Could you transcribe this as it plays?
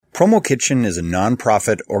Promo Kitchen is a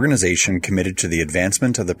non-profit organization committed to the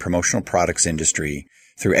advancement of the promotional products industry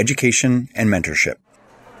through education and mentorship.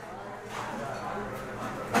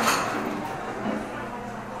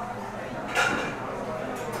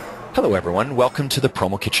 Hello, everyone. Welcome to the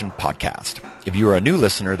Promo Kitchen podcast. If you are a new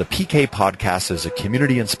listener, the PK podcast is a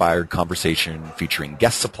community-inspired conversation featuring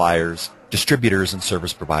guest suppliers, distributors, and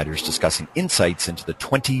service providers discussing insights into the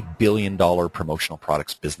 $20 billion promotional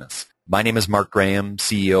products business. My name is Mark Graham,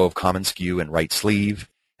 CEO of commonsku and Right Sleeve,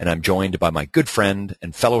 and I'm joined by my good friend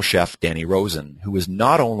and fellow chef, Danny Rosen, who is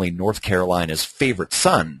not only North Carolina's favorite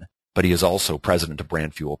son, but he is also president of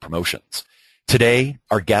Brand Fuel Promotions. Today,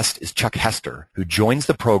 our guest is Chuck Hester, who joins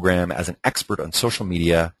the program as an expert on social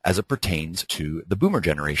media as it pertains to the boomer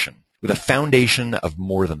generation. With a foundation of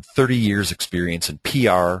more than 30 years' experience in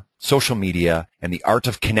PR, social media, and the art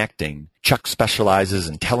of connecting, Chuck specializes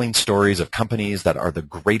in telling stories of companies that are the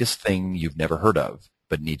greatest thing you've never heard of,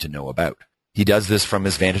 but need to know about. He does this from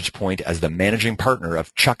his vantage point as the managing partner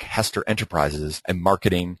of Chuck Hester Enterprises, a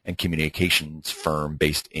marketing and communications firm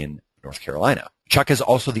based in North Carolina. Chuck is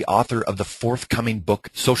also the author of the forthcoming book,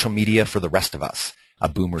 Social Media for the Rest of Us, A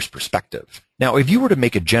Boomer's Perspective. Now, if you were to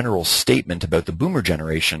make a general statement about the boomer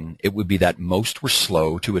generation, it would be that most were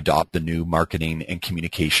slow to adopt the new marketing and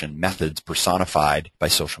communication methods personified by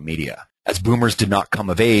social media. As boomers did not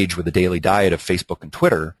come of age with a daily diet of Facebook and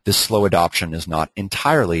Twitter, this slow adoption is not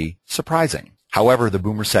entirely surprising. However, the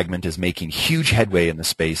boomer segment is making huge headway in the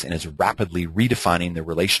space and is rapidly redefining their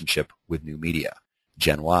relationship with new media.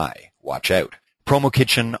 Gen Y, watch out. Promo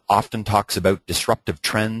Kitchen often talks about disruptive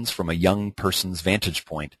trends from a young person's vantage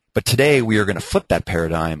point, but today we are going to flip that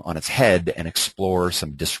paradigm on its head and explore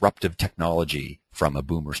some disruptive technology from a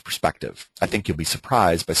boomer's perspective. I think you'll be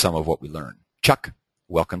surprised by some of what we learn. Chuck,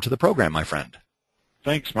 welcome to the program, my friend.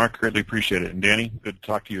 Thanks, Mark. Greatly appreciate it. And Danny, good to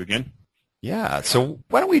talk to you again. Yeah, so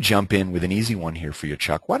why don't we jump in with an easy one here for you,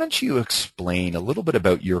 Chuck? Why don't you explain a little bit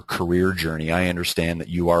about your career journey? I understand that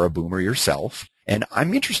you are a boomer yourself, and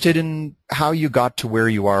I'm interested in how you got to where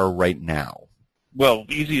you are right now. Well,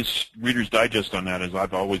 the easiest Reader's Digest on that is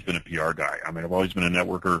I've always been a PR guy. I mean, I've always been a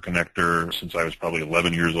networker, connector since I was probably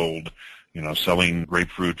 11 years old, selling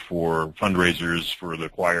grapefruit for fundraisers for the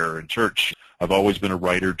choir and church. I've always been a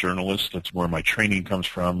writer, journalist. That's where my training comes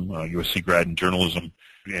from, USC grad in journalism,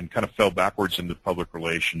 and kind of fell backwards into public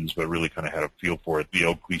relations, but really kind of had a feel for it. The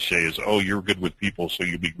old cliche is, oh, you're good with people, so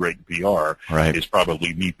you'll be great in PR, right. Is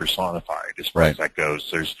probably me personified as far as that goes.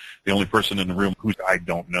 There's the only person in the room who I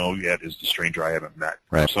don't know yet is the stranger I haven't met.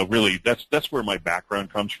 Right. So really, that's where my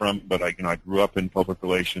background comes from. But I grew up in public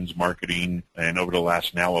relations, marketing, and over the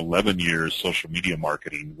last now 11 years, social media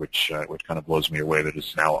marketing, which kind of blows me away that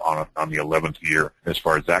it's now on the 11th year as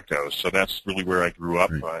far as that goes. So that's really where I grew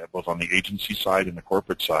up, both on the agency side and the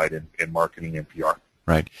corporate side in marketing and PR.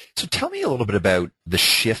 Right. So tell me a little bit about the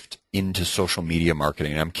shift into social media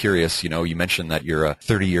marketing. I'm curious, you mentioned that you're a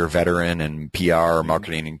 30-year veteran in PR,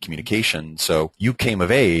 marketing, and communication. So you came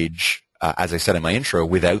of age, as I said in my intro,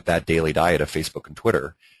 without that daily diet of Facebook and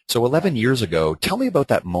Twitter. So 11 years ago, tell me about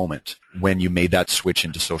that moment when you made that switch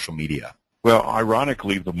into social media. Well,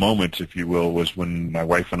 ironically, the moment, if you will, was when my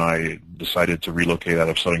wife and I decided to relocate out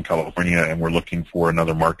of Southern California and we're looking for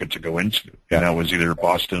another market to go into. Yeah. And that was either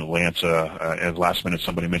Boston, Atlanta, and last minute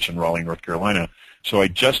somebody mentioned Raleigh, North Carolina. So I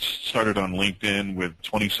just started on LinkedIn with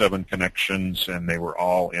 27 connections, and they were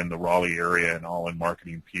all in the Raleigh area and all in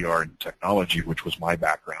marketing, PR, and technology, which was my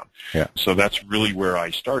background. Yeah. So that's really where I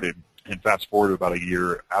started. And fast forward about a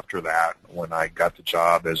year after that, when I got the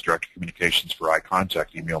job as Director of Communications for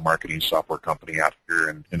iContact, email marketing software company out here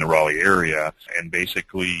in the Raleigh area. And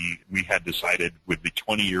basically, we had decided with the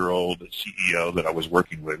 20-year-old CEO that I was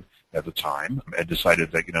working with at the time, and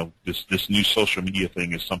decided that, this new social media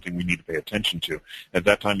thing is something we need to pay attention to. At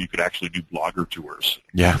that time, you could actually do blogger tours,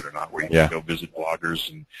 believe it or not, where you could go visit bloggers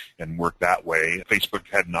and work that way. Facebook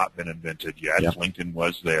had not been invented yet. Yeah. LinkedIn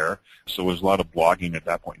was there. So there was a lot of blogging at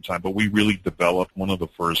that point in time. But we really developed one of the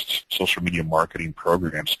first social media marketing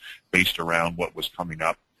programs based around what was coming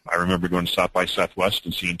up. I remember going to South by Southwest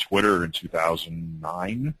and seeing Twitter in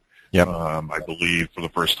 2009. Yep. I believe for the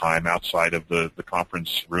first time outside of the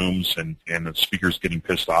conference rooms and the speakers getting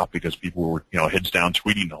pissed off because people were, heads down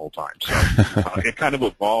tweeting the whole time. So it kind of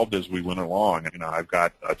evolved as we went along. I've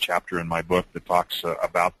got a chapter in my book that talks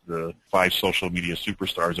about the 5 social media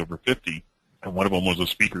superstars over 50. And one of them was a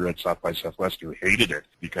speaker at South by Southwest who hated it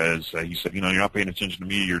because he said, you're not paying attention to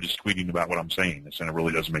me. You're just tweeting about what I'm saying. And it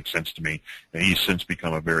really doesn't make sense to me. And he's since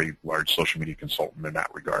become a very large social media consultant in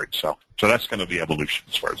that regard. So that's kind of the evolution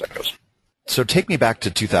as far as that goes. So take me back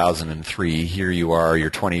to 2003. Here you are, your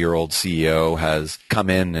 20-year-old CEO has come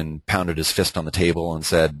in and pounded his fist on the table and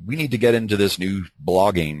said, we need to get into this new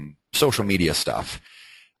blogging, social media stuff.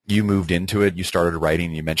 You moved into it. You started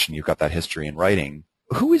writing. You mentioned you've got that history in writing.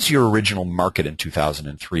 Who is your original market in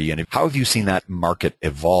 2003, and how have you seen that market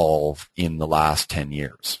evolve in the last 10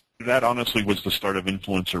 years? That honestly was the start of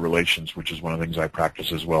influencer relations, which is one of the things I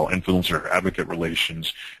practice as well. Influencer advocate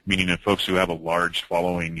relations, meaning that folks who have a large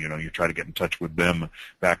following, you try to get in touch with them.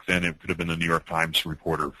 Back then, it could have been the New York Times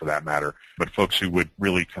reporter for that matter. But folks who would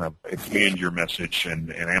really kind of expand your message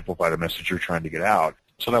and amplify the message you're trying to get out.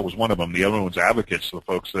 So that was one of them. The other one was advocates, the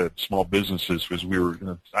folks that small businesses, because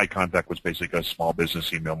iContact was basically a small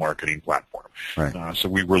business email marketing platform. Right. So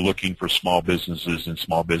we were looking for small businesses and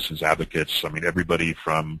small business advocates. I mean, everybody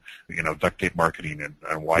from, duct tape marketing and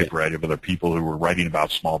a wide variety of other people who were writing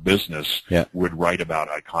about small business would write about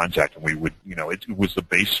iContact. And we would, it was the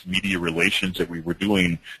base media relations that we were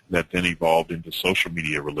doing that then evolved into social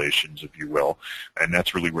media relations, if you will. And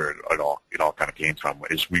that's really where it all kind of came from,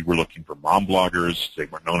 is we were looking for mom bloggers. They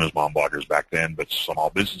weren't known as mom bloggers back then, but small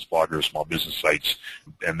business bloggers, small business sites,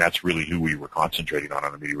 and that's really who we were concentrating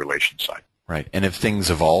on the media relations side. Right. And have things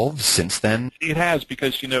evolved since then? It has,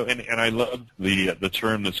 because, and I love the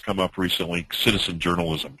term that's come up recently, citizen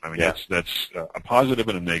journalism. I mean, that's a positive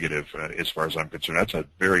and a negative as far as I'm concerned. That's a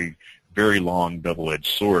very, very long double-edged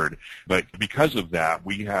sword. But because of that,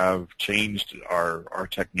 we have changed our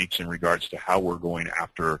techniques in regards to how we're going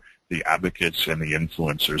after the advocates and the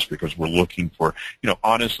influencers, because we're looking for,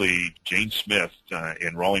 honestly, Jane Smith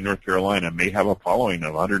in Raleigh, North Carolina may have a following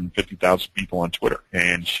of 150,000 people on Twitter.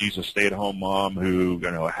 And she's a stay-at-home mom who,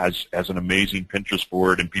 has an amazing Pinterest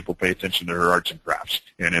board, and people pay attention to her arts and crafts.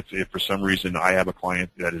 And if for some reason I have a client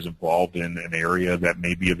that is involved in an area that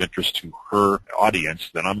may be of interest to her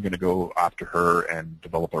audience, then I'm going to go after her and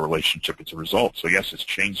develop a relationship as a result. So yes, it's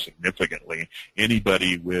changed significantly.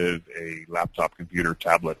 Anybody with a laptop, computer,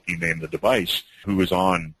 tablet, name the device, who is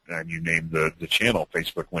on, and you name the channel,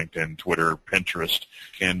 Facebook, LinkedIn, Twitter, Pinterest,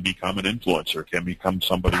 can become an influencer, can become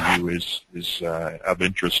somebody who is of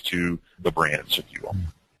interest to the brands, if you will.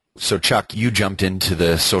 So, Chuck, you jumped into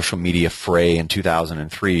the social media fray in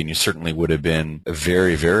 2003, and you certainly would have been a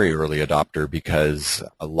very, very early adopter, because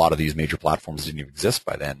a lot of these major platforms didn't even exist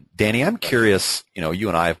by then. Danny, I'm curious, you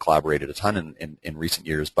and I have collaborated a ton in recent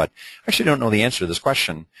years, but I actually don't know the answer to this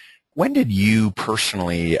question. When did you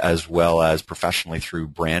personally, as well as professionally through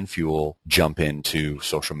Brand Fuel, jump into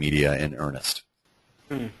social media in earnest?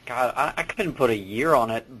 God, I couldn't put a year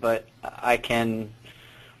on it, but I can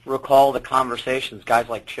recall the conversations. Guys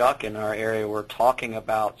like Chuck in our area were talking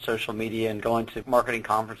about social media and going to marketing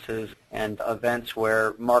conferences and events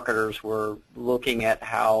where marketers were looking at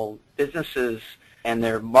how businesses and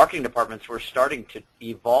their marketing departments were starting to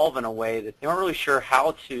evolve in a way that they weren't really sure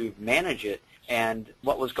how to manage it. And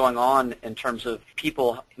what was going on in terms of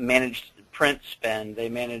people managed print spend, they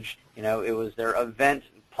managed, it was their event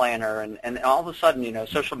planner, and all of a sudden,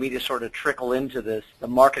 social media sort of trickled into the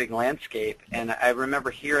marketing landscape. And I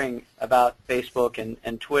remember hearing about Facebook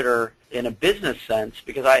and Twitter in a business sense,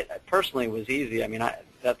 because I personally, it was easy. I mean,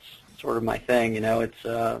 that's sort of my thing,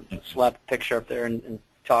 it's slap a picture up there and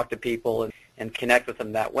talk to people and connect with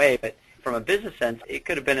them that way. But from a business sense, it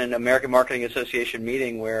could have been an American Marketing Association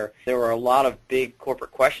meeting where there were a lot of big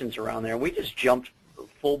corporate questions around there, and we just jumped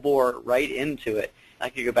full bore right into it. I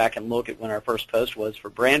could go back and look at when our first post was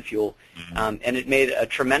for Brand Fuel, and it made a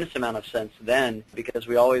tremendous amount of sense then, because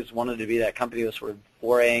we always wanted to be that company that was sort of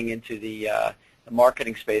foraying into the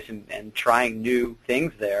marketing space and trying new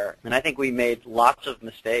things there. And I think we made lots of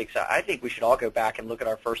mistakes. I think we should all go back and look at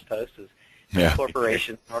our first posts as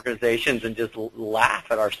corporations, organizations, and just laugh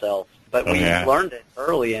at ourselves. But we learned it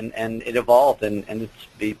early, and it evolved, and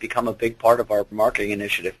it's become a big part of our marketing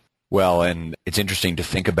initiative. Well, and it's interesting to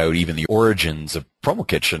think about even the origins of Promo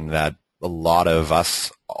Kitchen, that a lot of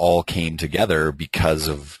us all came together because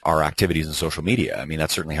of our activities in social media. I mean,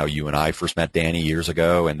 that's certainly how you and I first met Danny years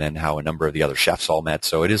ago, and then how a number of the other chefs all met.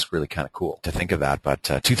 So it is really kind of cool to think of that. But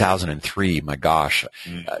 2003, my gosh,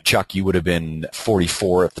 Chuck, you would have been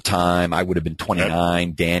 44 at the time. I would have been 29.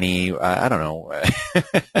 Yep. Danny, I don't know.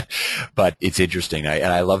 But it's interesting.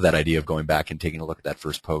 And I love that idea of going back and taking a look at that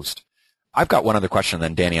first post. I've got one other question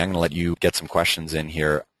then, Danny. I'm going to let you get some questions in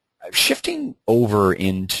here. Shifting over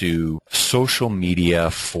into social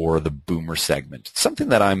media for the boomer segment, something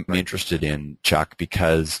that I'm interested in, Chuck,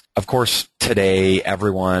 because, of course, today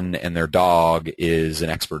everyone and their dog is an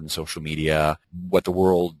expert in social media. What the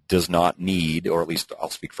world does not need, or at least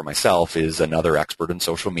I'll speak for myself, is another expert in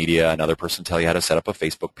social media, another person tell you how to set up a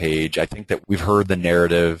Facebook page. I think that we've heard the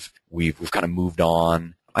narrative. We've kind of moved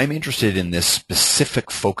on. I'm interested in this specific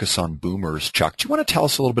focus on boomers. Chuck, do you want to tell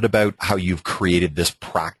us a little bit about how you've created this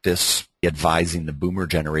practice advising the boomer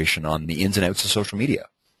generation on the ins and outs of social media?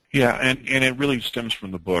 Yeah, and it really stems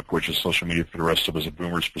from the book, which is Social Media for the Rest of Us, a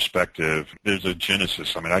Boomer's Perspective. There's a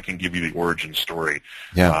genesis. I mean, I can give you the origin story.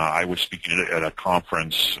 Yeah. I was speaking at a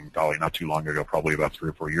conference, probably not too long ago, probably about 3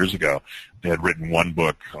 or 4 years ago. They had written one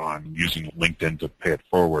book on using LinkedIn to pay it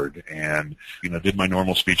forward, and did my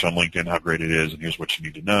normal speech on LinkedIn, how great it is, and here's what you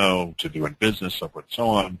need to know to do in business, so forth and so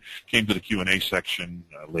on. Came to the Q&A section.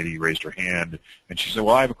 A lady raised her hand, and she said,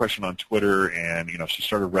 well, I have a question on Twitter, and she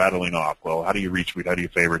started rattling off, well, how do you retweet, how do you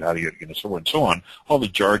favorite, how do you, so forth and so on, all the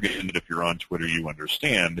jargon that if you're on Twitter you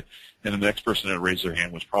understand. And the next person that raised their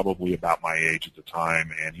hand was probably about my age at the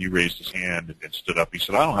time, and he raised his hand and stood up. He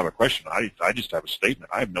said, I don't have a question. I just have a statement.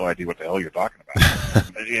 I have no idea what the hell you're talking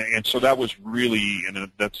about. And so that was really,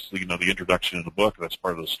 and that's, the introduction of the book. That's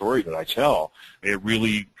part of the story that I tell. It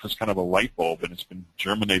really was kind of a light bulb, and it's been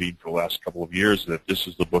germinating for the last couple of years that this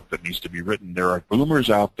is the book that needs to be written. There are boomers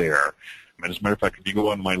out there. And as a matter of fact, if you go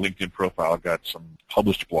on my LinkedIn profile, I've got some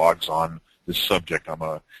published blogs on this subject. I'm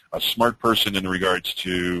a smart person in regards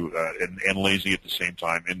to, and lazy at the same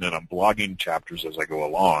time, and then I'm blogging chapters as I go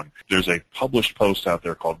along. There's a published post out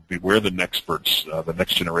there called Beware the Nexperts, the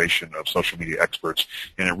next generation of social media experts,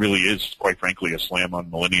 and it really is, quite frankly, a slam on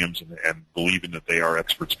millenniums and believing that they are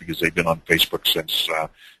experts because they've been on Facebook since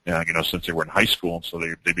they were in high school, and so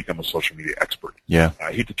they become a social media expert. Yeah.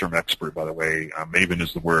 I hate the term expert, by the way. Maven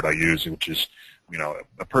is the word I use, which is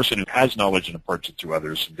a person who has knowledge and imparts it to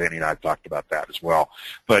others, and Danny and I have talked about that as well.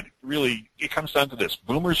 But really, it comes down to this.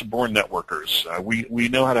 Boomers are born networkers. We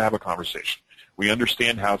know how to have a conversation. We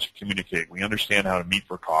understand how to communicate. We understand how to meet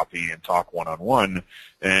for coffee and talk one-on-one.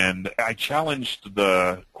 And I challenged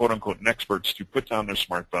the quote-unquote experts to put down their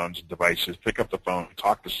smartphones and devices, pick up the phone, and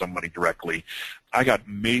talk to somebody directly. I got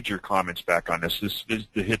major comments back on this.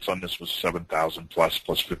 The hits on this was 7,000 plus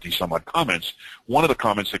 50-some-odd comments. One of the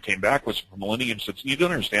comments that came back was from millennials that said, you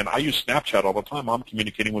don't understand, I use Snapchat all the time. I'm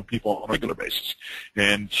communicating with people on a regular basis.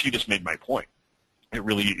 And she just made my point. It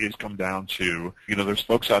really is come down to, there's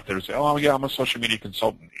folks out there who say, oh, yeah, I'm a social media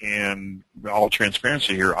consultant. And all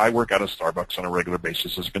transparency here, I work out of Starbucks on a regular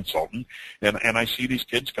basis as a consultant. And I see these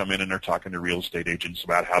kids come in and they're talking to real estate agents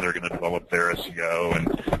about how they're going to develop their SEO and,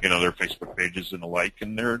 their Facebook pages and the like.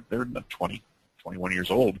 And they're 20, 21 years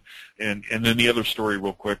old. And then the other story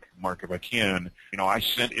real quick, Mark, if I can, I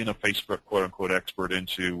sent in a Facebook quote-unquote expert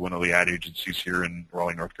into one of the ad agencies here in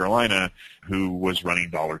Raleigh, North Carolina, who was running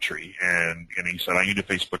Dollar Tree. And he said, I need a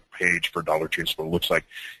Facebook page for Dollar Tree. That's what it looks like.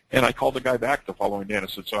 And I called the guy back the following day and I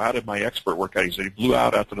said, so how did my expert work out? He said, he blew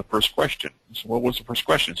out after the first question. I said, what was the first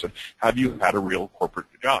question? He said, have you had a real corporate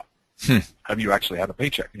job? Have you actually had a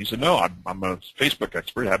paycheck? And he said, no, I'm a Facebook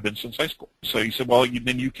expert, have been since high school. So he said, well,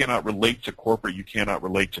 then you cannot relate to corporate, you cannot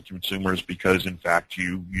relate to consumers because, in fact,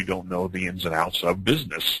 you don't know the ins and outs of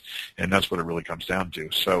business. And that's what it really comes down to.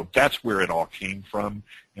 So that's where it all came from.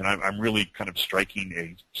 And I'm really kind of striking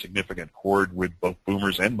a significant chord with both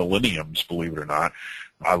boomers and millenniums, believe it or not.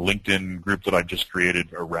 A LinkedIn group that I just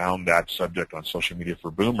created around that subject on social media for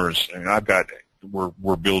boomers. And I've got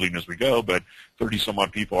we're building as we go, but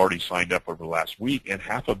 30-some-odd people already signed up over the last week, and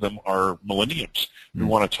half of them are millennials who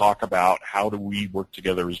want to talk about how do we work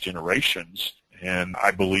together as generations. And I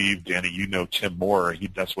believe, Danny, Tim Moore,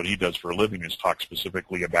 that's what he does for a living, is talk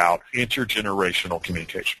specifically about intergenerational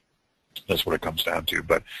communication. That's what it comes down to.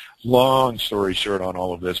 But long story short on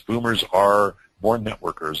all of this, boomers are born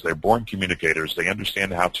networkers. They're born communicators. They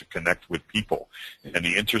understand how to connect with people. And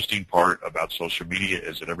the interesting part about social media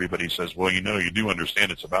is that everybody says, well, you do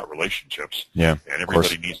understand it's about relationships. Yeah, and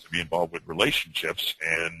everybody needs to be involved with relationships,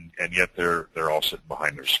 and yet they're all sitting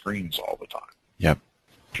behind their screens all the time. Yep.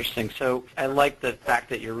 Interesting. So I like the fact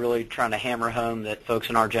that you're really trying to hammer home that folks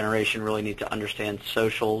in our generation really need to understand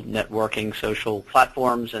social networking, social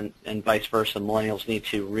platforms, and vice versa. Millennials need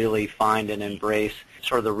to really find and embrace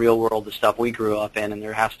sort of the real world, the stuff we grew up in, and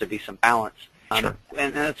there has to be some balance. Sure.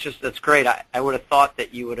 And that's great. I would have thought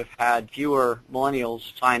that you would have had fewer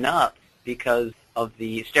millennials sign up because of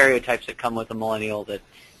the stereotypes that come with a millennial that,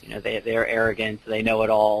 they're arrogant, they know it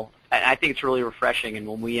all. And I think it's really refreshing, and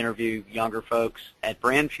when we interview younger folks at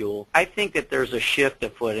Brand Fuel, I think that there's a shift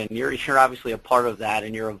afoot, and you're obviously a part of that,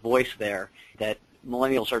 and you're a voice there, that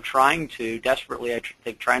millennials are trying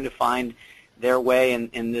to find their way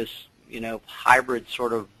in this, hybrid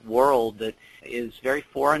sort of world that is very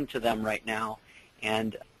foreign to them right now.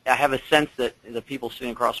 And I have a sense that the people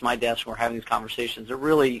sitting across my desk when we're having these conversations are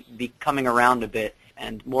really coming around a bit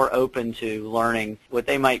and more open to learning what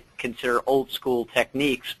they might consider old school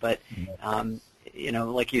techniques, but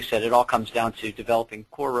like you said, it all comes down to developing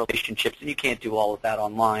core relationships, and you can't do all of that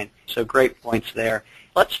online. So great points there.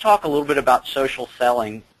 Let's talk a little bit about social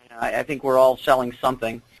selling. I think we're all selling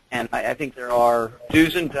something, and I think there are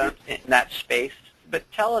do's and don'ts in that space. But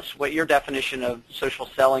tell us what your definition of social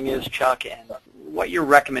selling is, Chuck, and what your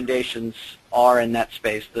recommendations are in that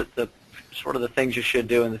space, the sort of the things you should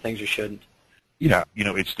do and the things you shouldn't. Yeah,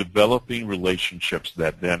 it's developing relationships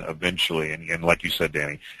that then eventually, and like you said,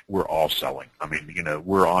 Danny, we're all selling. I mean,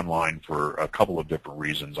 we're online for a couple of different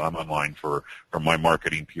reasons. I'm online for my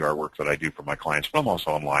marketing PR work that I do for my clients, but I'm also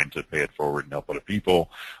online to pay it forward and help other people,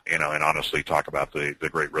 and honestly talk about the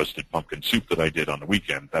great roasted pumpkin soup that I did on the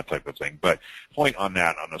weekend, that type of thing. But point on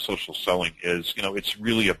that, on the social selling is, it's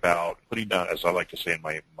really about putting down, as I like to say in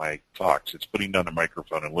my talks, it's putting down a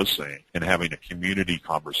microphone and listening and having a community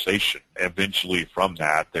conversation. Eventually, from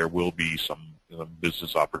that, there will be some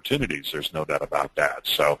business opportunities. There's no doubt about that.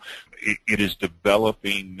 So it is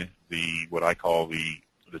developing what I call the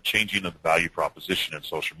changing of the value proposition in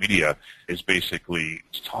social media is basically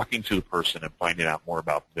talking to the person and finding out more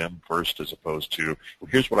about them first, as opposed to, well,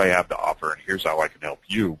 here's what I have to offer and here's how I can help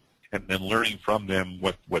you. And then learning from them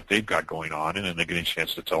what they've got going on, and then they get a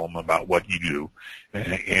chance to tell them about what you do.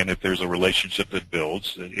 And if there's a relationship that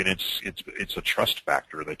builds, and it's a trust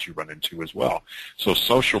factor that you run into as well. So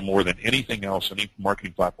social, more than anything else, any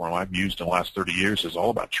marketing platform I've used in the last 30 years, is all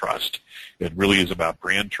about trust. It really is about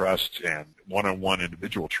brand trust and one-on-one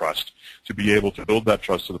individual trust, to be able to build that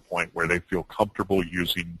trust to the point where they feel comfortable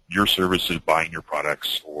using your services, buying your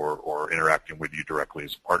products, or interacting with you directly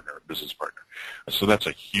as a partner, a business partner. So that's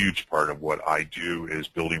a huge part of what I do, is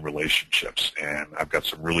building relationships. And I've got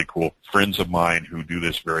some really cool friends of mine who do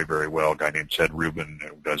this very, very well. A guy named Ted Rubin,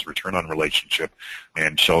 who does Return on Relationship,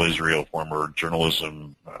 and Shel Israel, former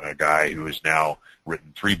journalism guy who has now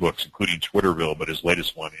written 3 books, including Twitterville, but his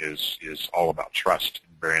latest one is all about trust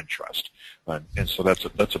and brand trust. And so that's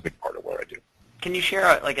a big part of what I do. Can you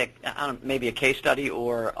share maybe a case study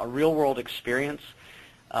or a real-world experience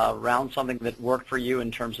around something that worked for you in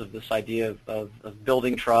terms of this idea of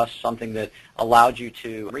building trust, something that allowed you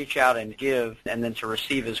to reach out and give and then to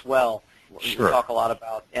receive as well? Sure. We talk a lot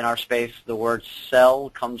about, in our space, the word sell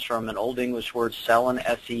comes from an Old English word, sellan,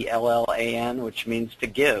 S-E-L-L-A-N, which means to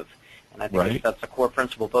give. And I think that's a core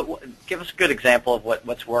principle. But give us a good example of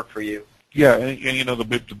what's worked for you. Yeah, and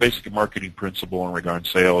the basic marketing principle in regard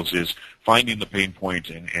to sales is finding the pain point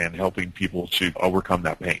and helping people to overcome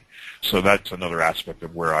that pain. So that's another aspect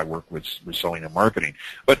of where I work with selling and marketing.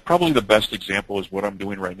 But probably the best example is what I'm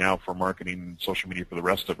doing right now for marketing and social media for the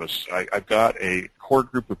rest of us. I've got a core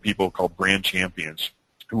group of people called Brand Champions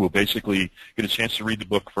who will basically get a chance to read the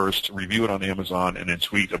book first, review it on Amazon, and then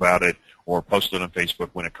tweet about it or post it on Facebook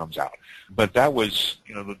when it comes out. But that was,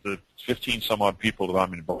 the 15-some-odd people that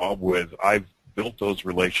I'm involved with, I've built those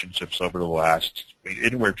relationships over the last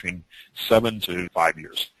anywhere between 7 to 5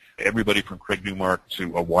 years. Everybody from Craig Newmark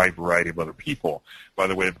to a wide variety of other people. By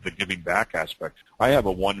the way, the giving back aspect, I have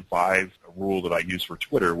a 1-5 rule that I use for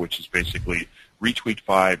Twitter, which is basically retweet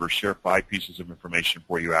 5 or share 5 pieces of information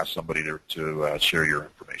before you ask somebody to share your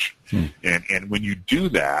information. And when you do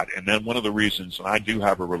that, and then one of the reasons, and I do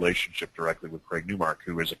have a relationship directly with Craig Newmark,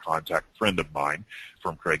 who is a contact friend of mine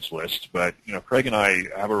from Craigslist, but Craig and I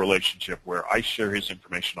have a relationship where I share his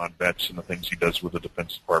information on bets and the things he does with the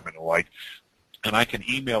Defense Department and the like. And I can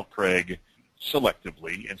email Craig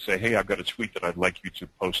selectively and say, hey, I've got a tweet that I'd like you to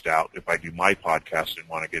post out if I do my podcast and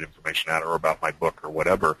want to get information out or about my book or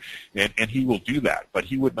whatever. And he will do that. But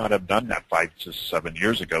he would not have done that 5 to 7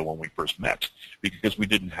 years ago when we first met, because we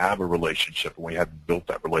didn't have a relationship and we hadn't built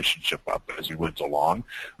that relationship up as we went along.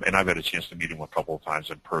 And I've had a chance to meet him a couple of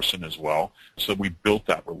times in person as well. So we built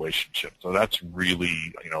that relationship. So that's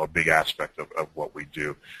really, a big aspect of what we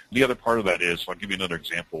do. The other part of that is, I'll give you another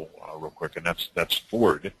example real quick, and that's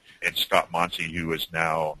Ford and Scott Monty, who is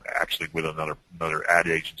now actually with another ad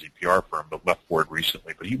agency PR firm, but left Ford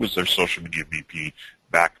recently. But he was their social media VP,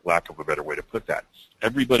 lack of a better way to put that.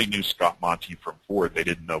 Everybody knew Scott Monty from Ford. They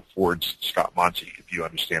didn't know Ford's Scott Monty, if you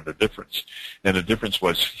understand the difference. And the difference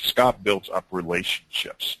was Scott built up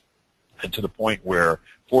relationships, and to the point where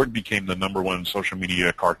Ford became the #1 social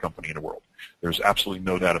media car company in the world. There's absolutely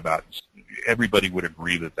no doubt about it. Everybody would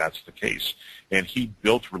agree that that's the case. And he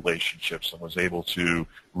built relationships and was able to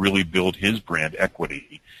really build his brand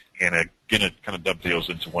equity. And again, it kind of dovetails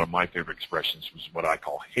into one of my favorite expressions, which is what I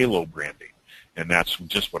call halo branding. And that's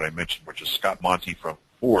just what I mentioned, which is Scott Monty from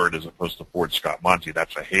Ford as opposed to Ford Scott Monty.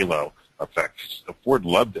 That's a halo effect. Ford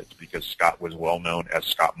loved it because Scott was well known as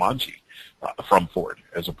Scott Monty from Ford,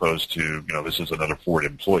 as opposed to, this is another Ford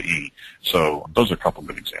employee. So those are a couple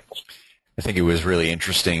good examples. I think it was really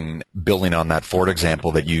interesting building on that Ford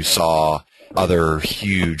example that you saw other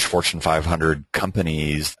huge Fortune 500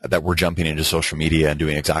 companies that were jumping into social media and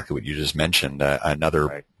doing exactly what you just mentioned.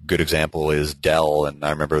 Another good example is Dell, and I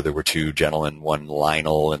remember there were two gentlemen, one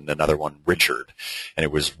Lionel and another one Richard, and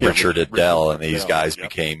it was Richard at Dell, and these guys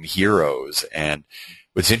became heroes. And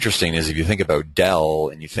what's interesting is if you think about Dell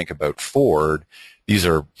and you think about Ford, these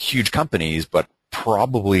are huge companies, but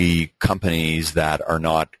probably companies that are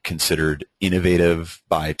not considered innovative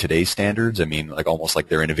by today's standards. I mean, like almost like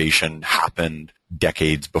their innovation happened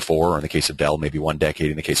decades before, or in the case of Dell, maybe 1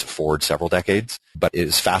 decade, in the case of Ford, several decades. But it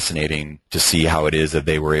is fascinating to see how it is that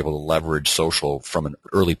they were able to leverage social from an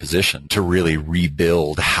early position to really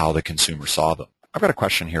rebuild how the consumer saw them. I've got a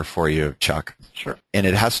question here for you, Chuck. Sure. And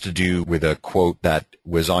it has to do with a quote that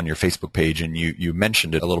was on your Facebook page, and you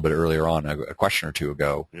mentioned it a little bit earlier on, a question or two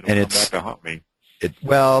ago. It'll come back to haunt me.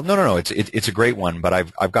 No. It's a great one, but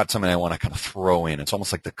I've got something I want to kind of throw in. It's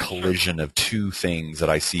almost like the collision of two things that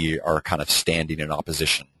I see are kind of standing in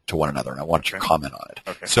opposition to one another, and I want you to comment on it.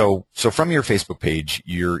 Okay. So from your Facebook page,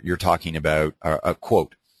 you're talking about a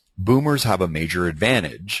quote: "Boomers have a major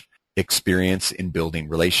advantage, experience in building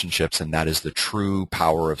relationships, and that is the true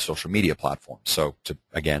power of social media platforms." So to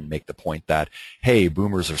again make the point that, hey,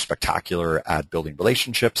 boomers are spectacular at building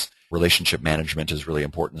relationships. Relationship management is really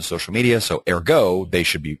important in social media, so ergo, they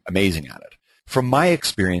should be amazing at it. From my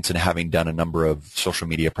experience in having done a number of social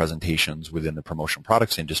media presentations within the promotional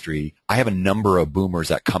products industry, I have a number of boomers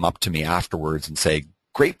that come up to me afterwards and say,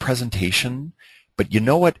 great presentation, but you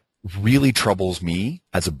know what really troubles me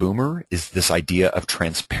as a boomer is this idea of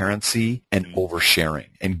transparency and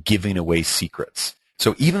oversharing and giving away secrets.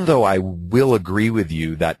 So even though I will agree with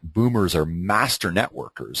you that boomers are master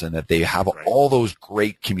networkers and that they have all those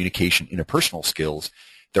great communication interpersonal skills,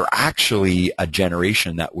 they're actually a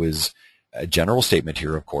generation that was a general statement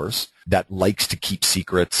here, of course, that likes to keep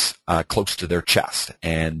secrets close to their chest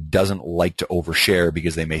and doesn't like to overshare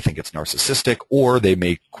because they may think it's narcissistic, or they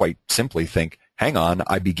may quite simply think, hang on,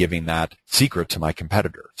 I'd be giving that secret to my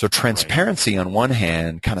competitor. So transparency on one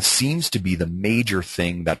hand kind of seems to be the major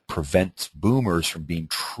thing that prevents boomers from being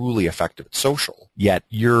truly effective at social. Yet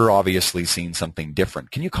you're obviously seeing something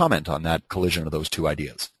different. Can you comment on that collision of those two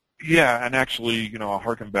ideas? Yeah, and actually, I'll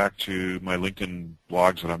harken back to my LinkedIn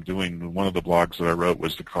blogs that I'm doing. One of the blogs that I wrote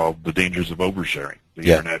was called "The Dangers of Oversharing."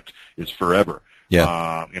 The Internet is forever.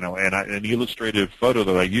 Yeah. And an illustrative photo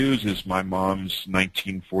that I use is my mom's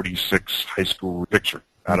 1946 high school picture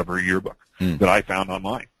out of her yearbook that I found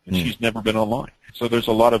online, and she's never been online. So there's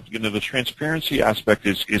a lot of, the transparency aspect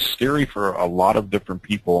is scary for a lot of different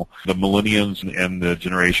people, the millennials and the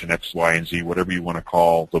generation X, Y, and Z, whatever you want to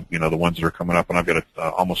call the ones that are coming up. And I've got a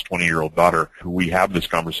almost 20-year-old daughter who we have this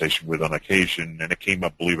conversation with on occasion, and it came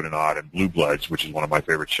up, believe it or not, in Blue Bloods, which is one of my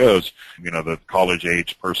favorite shows. The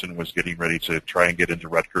college-age person was getting ready to try and get into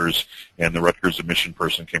Rutgers, and the Rutgers admission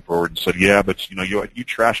person came forward and said, yeah, but you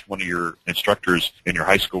trashed one of your instructors in your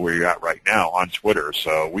high school where you're at right now on Twitter,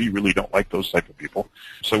 so we really don't like those type of people.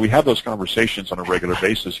 So we have those conversations on a regular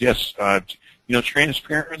basis. Yes,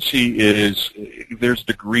 transparency there's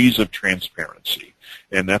degrees of transparency,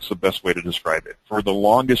 and that's the best way to describe it. For the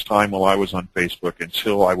longest time while I was on Facebook,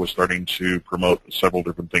 until I was starting to promote several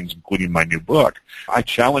different things, including my new book, I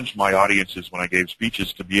challenged my audiences when I gave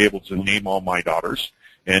speeches to be able to name all my daughters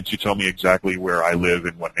and to tell me exactly where I live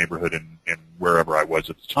and what neighborhood and wherever I was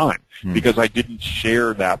at the time, because I didn't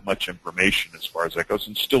share that much information as far as that goes,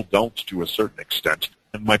 and still don't to a certain extent.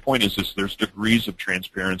 And my point is this: there's degrees of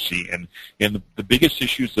transparency, and the biggest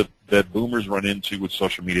issues that boomers run into with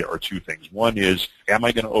social media are two things. One is, am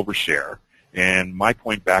I going to overshare? And my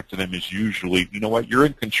point back to them is usually, you know what, you're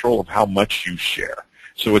in control of how much you share.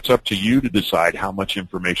 So it's up to you to decide how much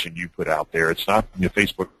information you put out there. It's not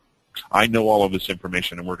Facebook. I know all of this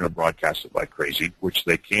information, and we're going to broadcast it like crazy, which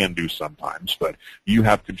they can do sometimes, but you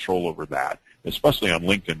have control over that, especially on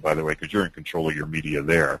LinkedIn, by the way, because you're in control of your media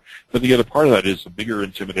there. But the other part of that is the bigger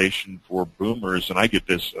intimidation for boomers, and I get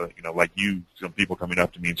this, like some people coming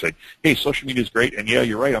up to me and saying, hey, social media is great, and yeah,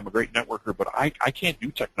 you're right, I'm a great networker, but I can't do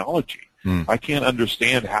technology. I can't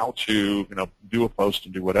understand how to, do a post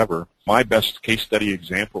and do whatever. My best case study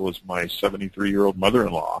example is my 73-year-old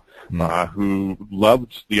mother-in-law, who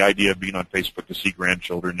loved the idea of being on Facebook to see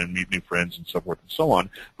grandchildren and meet new friends and so forth and so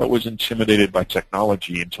on, but was intimidated by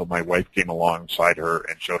technology until my wife came alongside her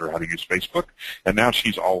and showed her how to use Facebook, and now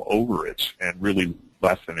she's all over it and really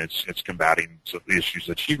left, and it's combating the issues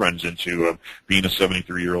that she runs into of being a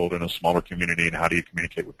 73-year-old in a smaller community and how do you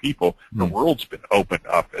communicate with people. The world's been opened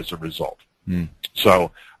up as a result.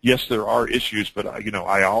 So, yes, there are issues, but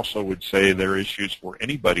I also would say there are issues for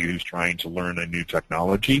anybody who's trying to learn a new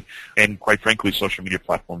technology. And quite frankly, social media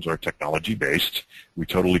platforms are technology-based. We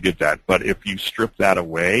totally get that. But if you strip that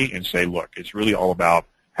away and say, look, it's really all about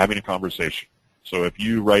having a conversation. So if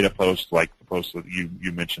you write a post like the post that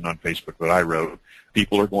you mentioned on Facebook that I wrote,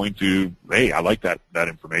 people are going to, hey, I like that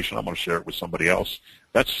information. I'm going to share it with somebody else.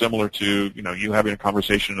 That's similar to, you having a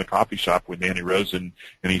conversation in a coffee shop with Danny Rosen,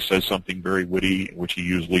 and he says something very witty, which he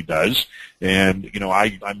usually does. And,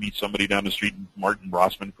 I meet somebody down the street, Martin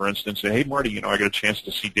Brossman, for instance, say, hey, Marty, I got a chance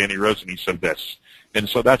to see Danny Rosen. He said this. And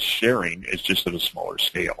so that's sharing. It's just at a smaller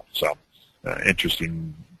scale. So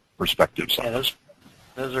interesting perspectives on this.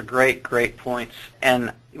 Those are great points.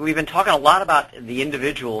 And we've been talking a lot about the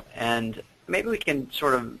individual, and maybe we can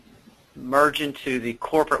sort of merge into the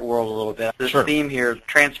corporate world a little bit. This theme here,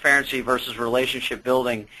 transparency versus relationship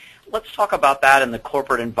building. Let's talk about that in the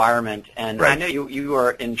corporate environment. And I know you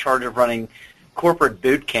are in charge of running corporate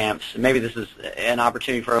boot camps. Maybe this is an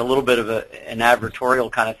opportunity for a little bit of an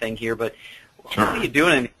advertorial kind of thing here, but what are you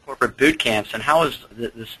doing in corporate boot camps, and how is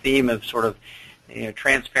this theme of sort of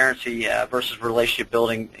transparency versus relationship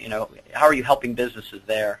building, how are you helping businesses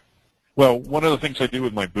there? Well, one of the things I do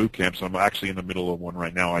with my boot camps, I'm actually in the middle of one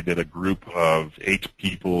right now. I did a group of 8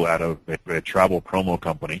 people out of a travel promo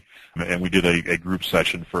company, and we did a group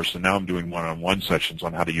session first, and now I'm doing one-on-one sessions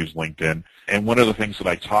on how to use LinkedIn. And one of the things that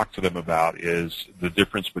I talk to them about is the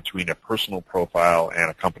difference between a personal profile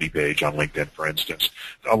and a company page on LinkedIn, for instance.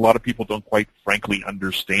 A lot of people don't quite frankly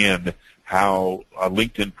understand how a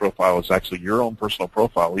LinkedIn profile is actually your own personal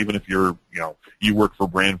profile, even if you work for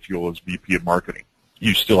Brand Fuel as VP of Marketing.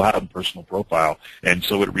 You still have a personal profile, and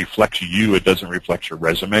so it reflects you. It doesn't reflect your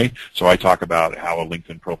resume. So I talk about how a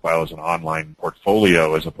LinkedIn profile is an online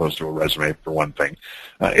portfolio as opposed to a resume, for one thing.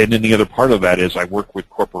 And then the other part of that is I work with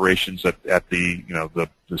corporations at the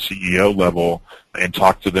CEO level and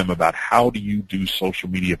talk to them about how do you do social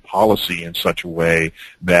media policy in such a way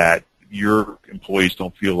that your employees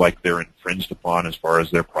don't feel like they're infringed upon as far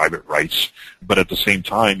as their private rights, but at the same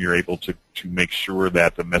time you're able to make sure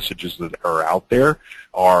that the messages that are out there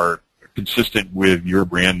are consistent with your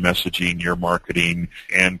brand messaging, your marketing,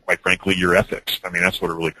 and quite frankly, your ethics. I mean, that's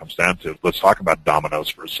what it really comes down to. Let's talk about Domino's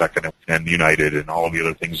for a second and United and all of the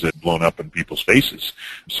other things that have blown up in people's faces.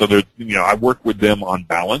 So I work with them on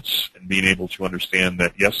balance and being able to understand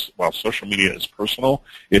that, yes, while social media is personal,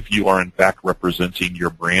 if you are in fact representing your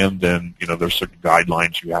brand, then, there's certain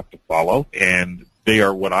guidelines you have to follow. And they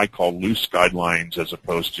are what I call loose guidelines as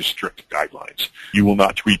opposed to strict guidelines. You will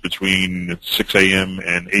not tweet between 6 a.m.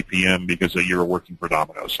 and 8 p.m. because you're working for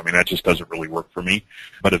Domino's. I mean, that just doesn't really work for me.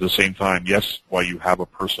 But at the same time, yes, while you have a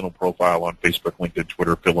personal profile on Facebook, LinkedIn,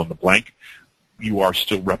 Twitter, fill in the blank, you are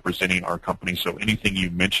still representing our company. So anything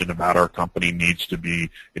you mention about our company needs to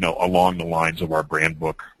be, along the lines of our brand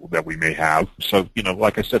book that we may have. So,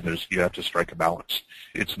 like I said, you have to strike a balance.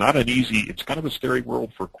 It's not it's kind of a scary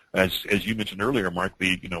world for, as you mentioned earlier, Mark,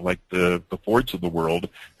 like the Fords of the world,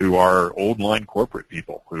 who are old line corporate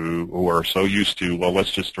people who are so used to, well,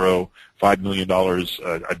 let's just throw $5 million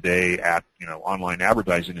a day at, online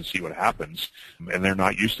advertising and see what happens. And they're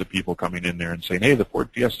not used to people coming in there and saying, hey, the Ford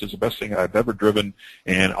Fiesta is the best thing I've ever driven.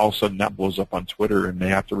 And all of a sudden that blows up on Twitter and they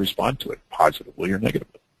have to respond to it positively or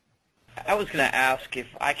negatively. I was going to ask if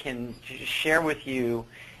I can share with you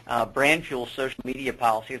Brand Fuel's social media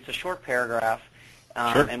policy. It's a short paragraph,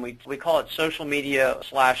 Sure. And we call it social media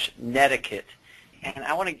 /netiquette. And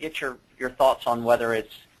I want to get your thoughts on whether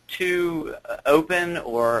it's too open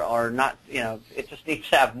or not. It just needs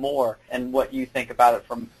to have more, and what you think about it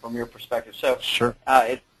from your perspective. So Sure.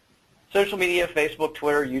 It's social media: Facebook,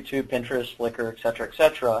 Twitter, YouTube, Pinterest, Flickr, et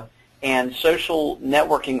cetera, and social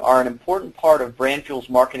networking are an important part of Brand Fuel's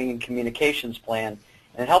marketing and communications plan,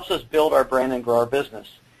 and it helps us build our brand and grow our business.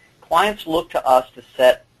 Clients look to us to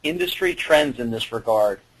set industry trends in this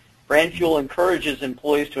regard. Brand Fuel encourages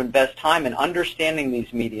employees to invest time in understanding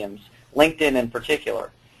these mediums, LinkedIn in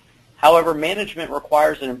particular. However, management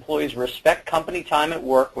requires that employees respect company time at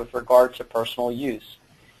work with regard to personal use.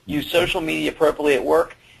 Use social media appropriately at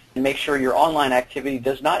work and make sure your online activity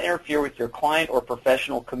does not interfere with your client or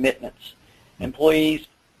professional commitments. Employees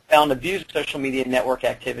found abuse of social media network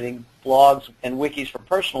activity, blogs, and wikis for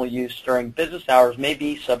personal use during business hours may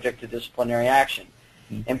be subject to disciplinary action.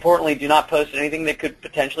 Importantly, do not post anything that could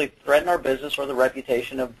potentially threaten our business or the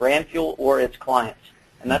reputation of Brand Fuel or its clients.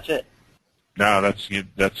 And that's it. No,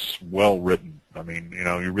 that's well written. I mean,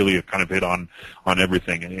 you really kind of hit on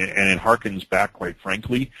everything, and it harkens back, quite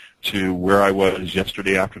frankly, to where I was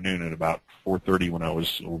yesterday afternoon at about 4:30 when I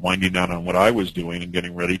was winding down on what I was doing and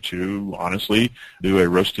getting ready to, honestly, do a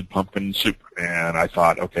roasted pumpkin soup. And I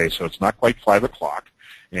thought, okay, so it's not quite 5 o'clock.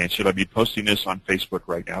 And should I be posting this on Facebook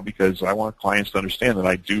right now? Because I want clients to understand that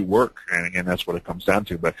I do work, and that's what it comes down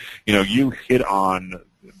to. But, you hit on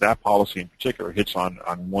that policy in particular, hits on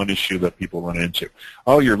one issue that people run into.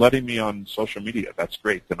 Oh, you're letting me on social media. That's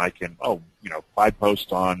great. Then I can, 5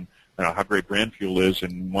 posts on how great Brand Fuel is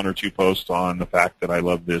and 1 or 2 posts on the fact that I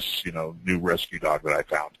love this, new rescue dog that I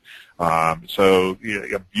found. So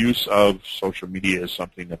abuse of social media is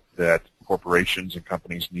something that corporations and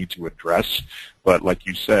companies need to address, but like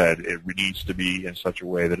you said, it needs to be in such a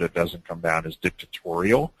way that it doesn't come down as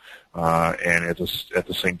dictatorial, and at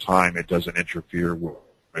the same time, it doesn't interfere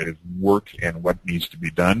with work and what needs to be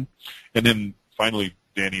done. And then finally,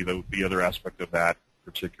 Danny, the other aspect of that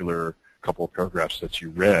particular couple of paragraphs that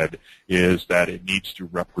you read is that it needs to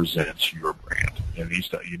represent your brand.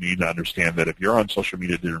 You need to understand that if you're on social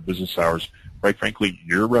media during business hours, quite frankly,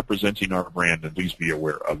 you're representing our brand, and please be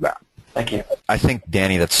aware of that. Thank you. I think,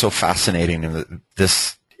 Danny, that's so fascinating.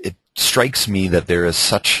 It strikes me that there is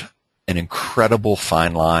such an incredible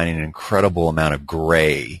fine line, an incredible amount of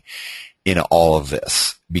gray in all of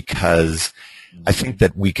this, because I think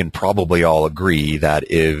that we can probably all agree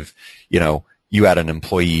that if, you had an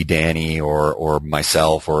employee, Danny, or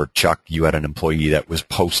myself, or Chuck, you had an employee that was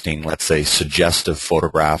posting, let's say, suggestive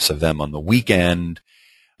photographs of them on the weekend,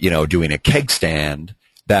 doing a keg stand,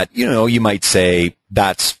 that, you might say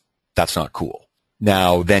that's not cool.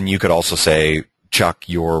 Now, then you could also say, Chuck,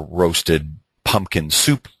 your roasted pumpkin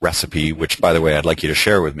soup recipe, which, by the way, I'd like you to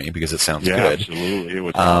share with me because it sounds good. Absolutely. It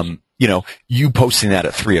was awesome. You posting that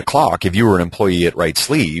at 3 o'clock, if you were an employee at Right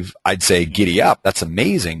Sleeve, I'd say giddy up. That's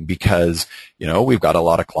amazing because, we've got a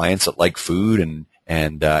lot of clients that like food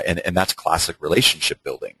and that's classic relationship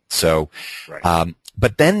building. So, right.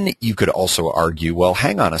 But then you could also argue, well,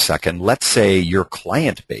 hang on a second. Let's say your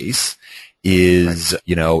client base is,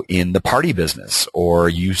 in the party business, or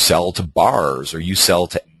you sell to bars, or you sell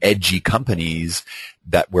to edgy companies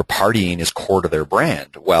where partying is core to their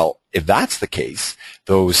brand. Well, if that's the case,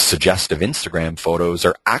 those suggestive Instagram photos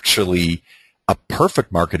are actually a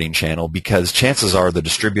perfect marketing channel, because chances are the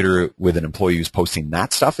distributor with an employee who's posting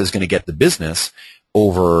that stuff is going to get the business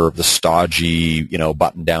over the stodgy,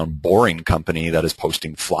 button-down, boring company that is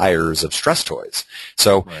posting flyers of stress toys.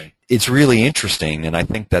 So It's really interesting, and I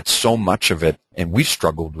think that so much of it, and we've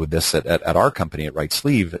struggled with this at our company at Right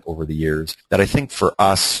Sleeve over the years, that I think for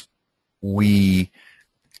us, we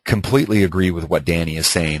completely agree with what Danny is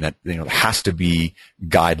saying, that there has to be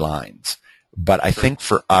guidelines. But I think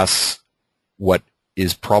for us, what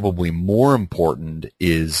is probably more important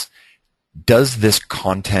is, does this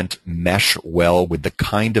content mesh well with the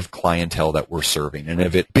kind of clientele that we're serving? And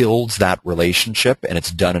if it builds that relationship and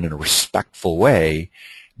it's done in a respectful way,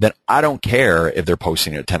 then I don't care if they're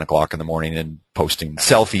posting at 10 o'clock in the morning and posting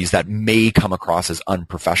selfies that may come across as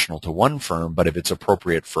unprofessional to one firm, but if it's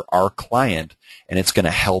appropriate for our client and it's going to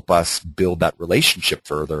help us build that relationship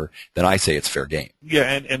further, then I say it's fair game. Yeah,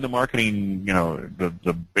 and the marketing,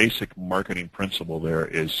 the basic marketing principle there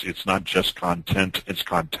is it's not just content, it's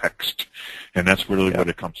context. And that's really what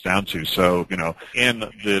it comes down to. So, and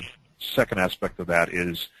the second aspect of that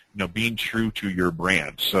is, being true to your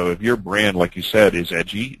brand. So if your brand, like you said, is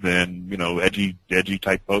edgy, then, edgy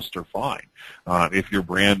type posts are fine. If your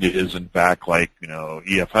brand is, in fact, like,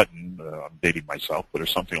 E.F. Hutton, I'm dating myself, but or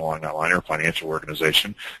something along that line, or a financial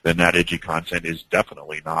organization, then that edgy content is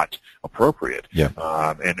definitely not appropriate. Yeah.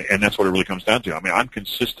 And that's what it really comes down to. I mean, I'm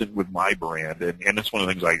consistent with my brand, and that's one of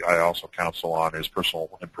the things I also counsel on is personal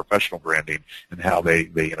and professional branding and how they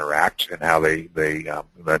interact and how they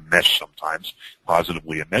mesh sometimes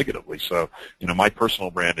positively and negatively. So, my personal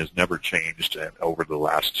brand has never changed over the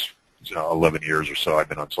last 11 years or so I've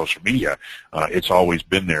been on social media. It's always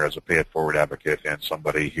been there as a pay-it-forward advocate and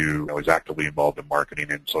somebody who is actively involved in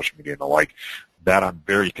marketing and social media and the like. That I'm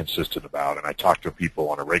very consistent about, and I talk to people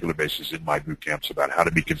on a regular basis in my boot camps about how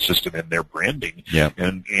to be consistent in their branding,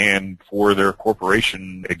 and for their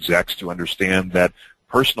corporation execs to understand that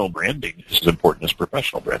personal branding is as important as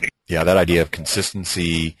professional branding. Yeah, that idea of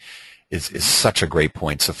consistency is such a great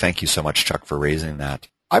point. So thank you so much, Chuck, for raising that.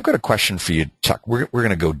 I've got a question for you, Chuck. We're going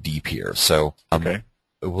to go deep here. So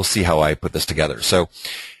we'll see how I put this together. So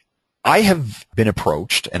I have been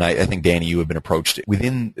approached, and I think, Danny, you have been approached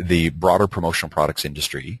within the broader promotional products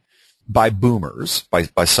industry by boomers,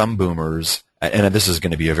 by some boomers and this is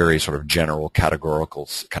going to be a very sort of general categorical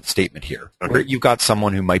kind of statement here, where you've got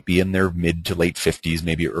someone who might be in their mid to late 50s,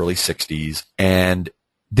 maybe early 60s, and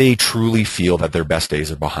they truly feel that their best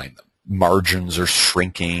days are behind them. Margins are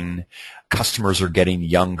shrinking, customers are getting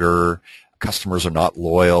younger, customers are not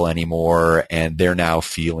loyal anymore, and they're now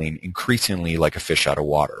feeling increasingly like a fish out of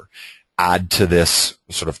water. Add to this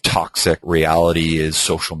sort of toxic reality is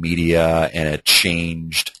social media and a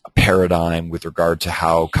changed paradigm with regard to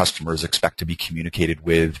how customers expect to be communicated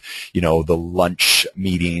with. You know, the lunch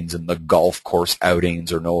meetings and the golf course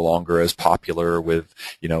outings are no longer as popular with,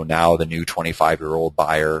 you know, now the new 25-year-old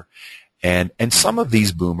buyer. And some of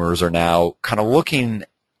these boomers are now kind of looking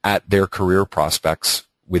at their career prospects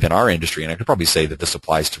within our industry, and I could probably say that this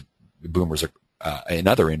applies to boomers in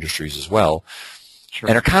other industries as well. Sure.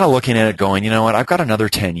 And are kind of looking at it going, you know what, I've got another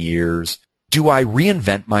 10 years. Do I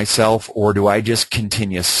reinvent myself, or do I just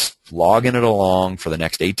continue slogging it along for the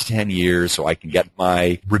next 8 to 10 years so I can get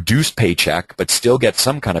my reduced paycheck but still get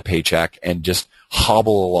some kind of paycheck and just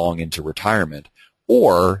hobble along into retirement?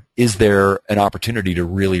 Or is there an opportunity to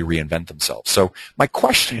really reinvent themselves? So my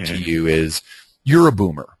question to you is, you're a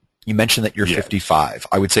boomer. You mentioned that you're 55.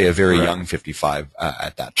 I would say a very young 55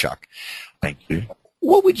 at that, Chuck. Thank you.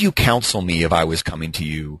 What would you counsel me if I was coming to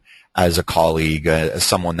you as a colleague, as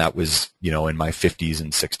someone that was, you know, in my 50s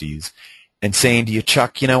and 60s, and saying to you,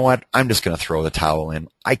 Chuck, you know what, I'm just going to throw the towel in.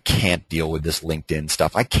 I can't deal with this LinkedIn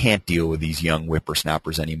stuff. I can't deal with these young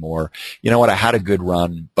whippersnappers anymore. You know what, I had a good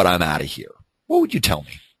run, but I'm out of here. What would you tell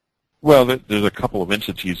me? Well, there's a couple of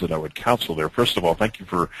entities that I would counsel there. First of all, thank you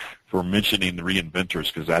for mentioning the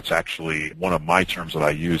reinventors, because that's actually one of my terms that I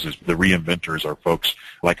use. Is the reinventors are folks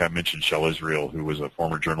like I mentioned, Shel Israel, who was a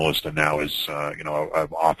former journalist and now is an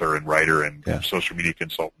author and writer and social media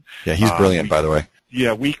consultant. Yeah, he's brilliant, by the way.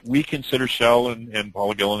 Yeah, we consider Shel and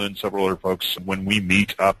Paula Gillen and several other folks, when we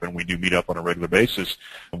meet up, and we do meet up on a regular basis,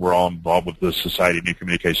 we're all involved with the Society of New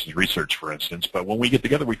Communications Research, for instance, but when we get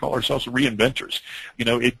together, we call ourselves reinventors. You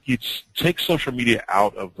know, it takes social media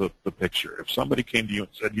out of the picture. If somebody came to you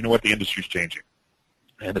and said, you know what, the industry's changing,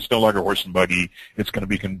 and it's no longer horse and buggy, it's going to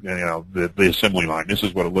be the assembly line. This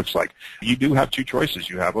is what it looks like. You do have two choices.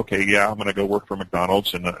 You have, okay, yeah, I'm going to go work for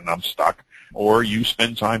McDonald's and I'm stuck. Or you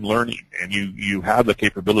spend time learning, and you have the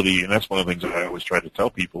capability, and that's one of the things that I always try to tell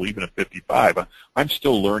people, even at 55, I'm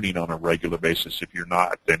still learning on a regular basis. If you're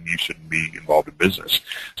not, then you shouldn't be involved in business.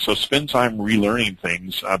 So spend time relearning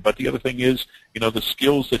things. But the other thing is, you know, the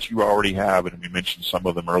skills that you already have, and we mentioned some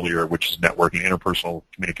of them earlier, which is networking, interpersonal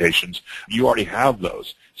communications, you already have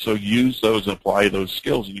those. So use those and apply those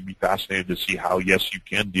skills, and you'd be fascinated to see how, yes, you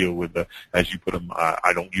can deal with as you put them,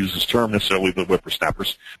 I don't use this term necessarily, the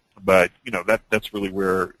whippersnappers, but, you know, that's really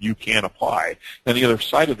where you can apply. And the other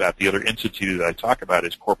side of that, the other entity that I talk about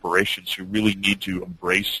is corporations who really need to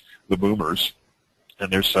embrace the boomers.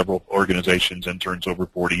 And there's several organizations, Interns Over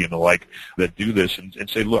 40 and the like, that do this and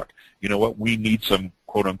say, look, you know what, we need some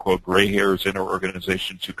quote-unquote gray hairs in our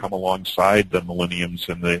organization to come alongside the millenniums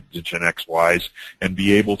and the Gen X, Ys and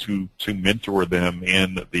be able to mentor them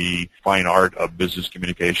in the fine art of business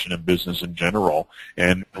communication and business in general,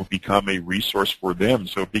 and become a resource for them.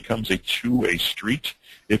 So it becomes a two-way street,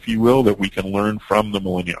 if you will, that we can learn from the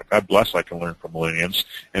millennials. God bless, I can learn from millennials,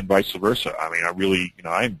 and vice versa. I mean, I really,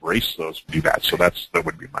 I embrace those who do that. So that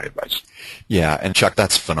would be my advice. Yeah, and Chuck,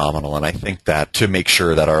 that's phenomenal. And I think that to make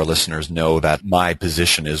sure that our listeners know that my position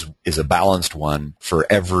is a balanced one for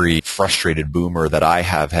every frustrated boomer that I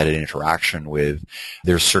have had an interaction with,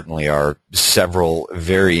 there certainly are several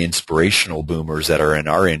very inspirational boomers that are in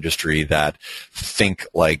our industry that think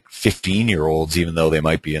like 15-year-olds, even though they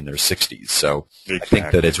might be in their 60s. So exactly. I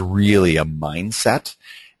think that it's really a mindset,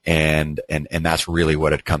 and that's really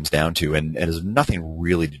what it comes down to, and it has nothing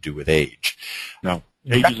really to do with age. No,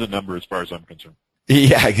 age is a number as far as I'm concerned.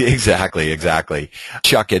 Yeah, exactly.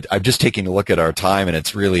 Chuck, I'm just taking a look at our time, and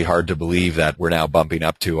it's really hard to believe that we're now bumping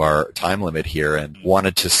up to our time limit here, and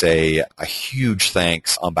wanted to say a huge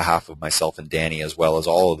thanks on behalf of myself and Danny, as well as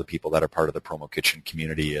all of the people that are part of the Promo Kitchen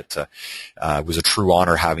community. It was a true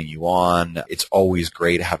honor having you on. It's always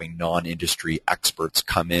great having non-industry experts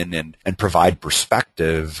come in and provide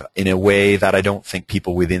perspective in a way that I don't think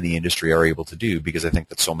people within the industry are able to do, because I think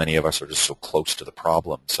that so many of us are just so close to the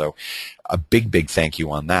problem. So a big thank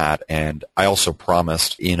you on that. And I also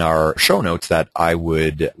promised in our show notes that I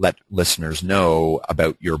would let listeners know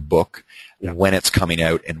about your book, when it's coming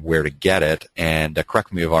out, and where to get it. And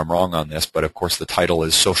correct me if I'm wrong on this, but of course the title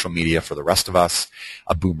is Social Media for the Rest of Us,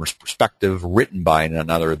 A Boomer's Perspective, written by none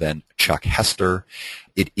other than Chuck Hester.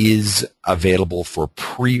 It is available for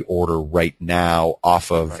pre-order right now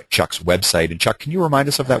off of Chuck's website. And Chuck, can you remind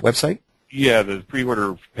us of that website? Yeah, the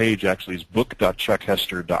pre-order page actually is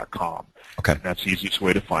book.chuckhester.com. Okay. And that's the easiest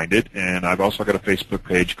way to find it. And I've also got a Facebook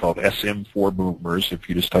page called SM for Boomers. If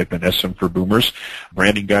you just type in SM for Boomers,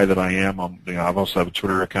 branding guy that I am, I've also have a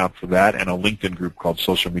Twitter account for that and a LinkedIn group called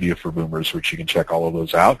Social Media for Boomers, which you can check all of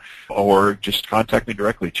those out. Or just contact me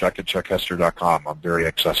directly, chuck@chuckhester.com. I'm very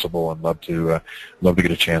accessible and love to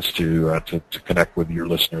get a chance to connect with your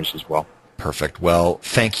listeners as well. Perfect. Well,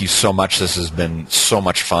 thank you so much. This has been so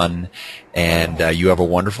much fun, and you have a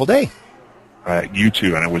wonderful day. You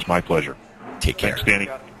too, and it was my pleasure. Take care. Thanks, Danny.